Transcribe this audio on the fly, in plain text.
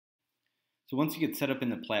So once you get set up in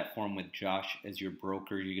the platform with Josh as your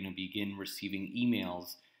broker, you're going to begin receiving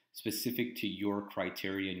emails specific to your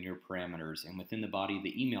criteria and your parameters. And within the body of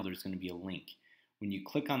the email, there's going to be a link. When you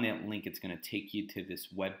click on that link, it's going to take you to this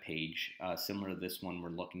web page, similar to this one we're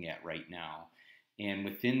looking at right now. And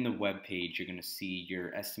within the web page, you're going to see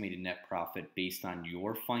your estimated net profit based on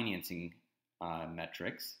your financing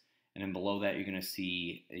metrics. And then below that, you're going to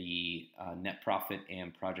see the net profit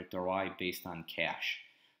and project ROI based on cash.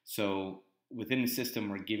 So within the system,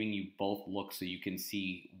 we're giving you both looks so you can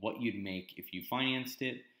see what you'd make if you financed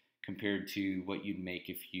it compared to what you'd make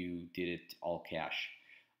if you did it all cash.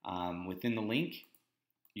 Within the link,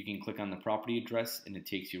 you can click on the property address and it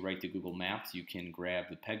takes you right to Google Maps. You can grab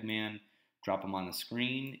the Pegman, drop them on the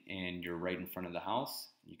screen, and you're right in front of the house.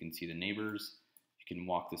 You can see the neighbors. You can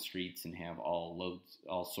walk the streets and have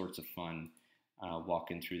all sorts of fun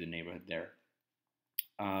walking through the neighborhood there.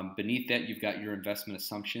 Beneath that, you've got your investment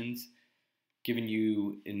assumptions, giving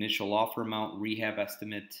you initial offer amount, rehab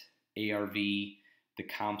estimate, ARV. The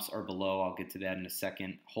comps are below. I'll get to that in a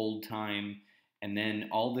second. Hold time. And then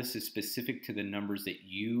all this is specific to the numbers that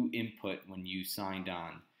you input when you signed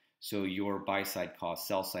on. So your buy-side cost,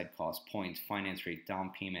 sell-side cost, points, finance rate,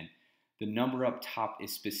 down payment. The number up top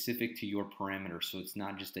is specific to your parameter, so it's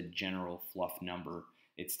not just a general fluff number.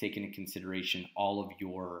 It's taking into consideration all of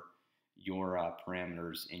your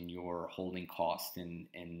parameters and your holding cost and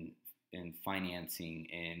financing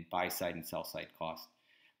and buy-side and sell-side cost.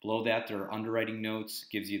 Below that, there are underwriting notes,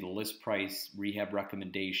 gives you the list price, rehab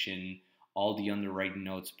recommendation, all the underwriting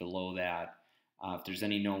notes below that. If there's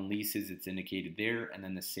any known leases, it's indicated there, and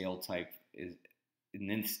then the sale type is,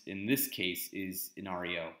 in this case, is an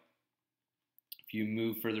REO. If you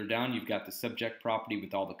move further down, you've got the subject property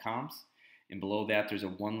with all the comps, and below that, there's a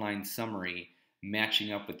one-line summary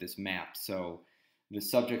matching up with this map. So the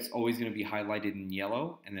subject's always going to be highlighted in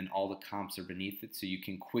yellow, and then all the comps are beneath it, so you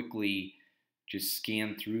can quickly just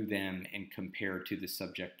scan through them and compare to the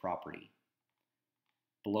subject property.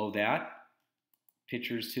 Below that,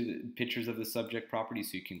 pictures of the subject property,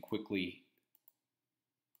 so you can quickly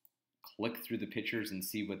click through the pictures and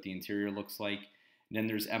see what the interior looks like. And then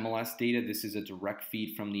there's MLS data. This is a direct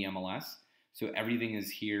feed from the MLS. So everything is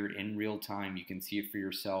here in real time. You can see it for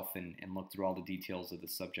yourself and look through all the details of the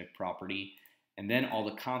subject property. And then all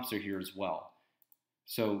the comps are here as well.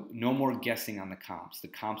 So no more guessing on the comps. The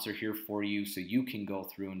comps are here for you so you can go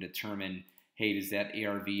through and determine, hey, does that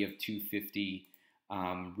ARV of 250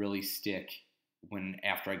 really stick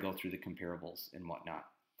after I go through the comparables and whatnot.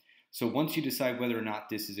 So once you decide whether or not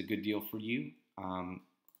this is a good deal for you,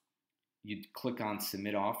 you'd click on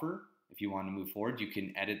Submit Offer. If you want to move forward, you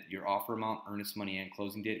can edit your offer amount, earnest money, and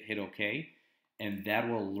closing date, hit OK, and that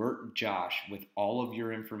will alert Josh with all of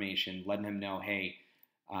your information, letting him know, hey,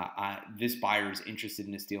 this buyer is interested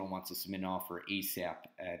in this deal and wants to submit an offer ASAP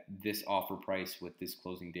at this offer price with this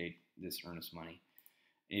closing date, this earnest money.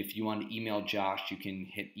 If you want to email Josh, you can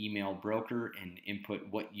hit email broker and input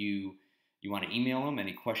what you want to email him,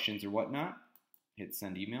 any questions or whatnot. Hit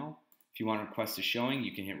send email. If you want to request a showing,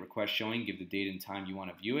 you can hit request showing, give the date and time you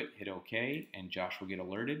want to view it, hit OK, and Josh will get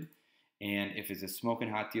alerted. And if it's a smoking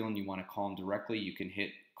hot deal and you want to call him directly, you can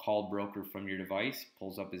hit call broker from your device,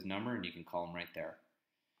 pulls up his number, and you can call him right there.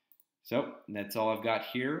 So that's all I've got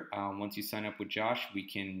here. Once you sign up with Josh, we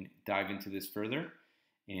can dive into this further,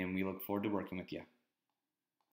 and we look forward to working with you.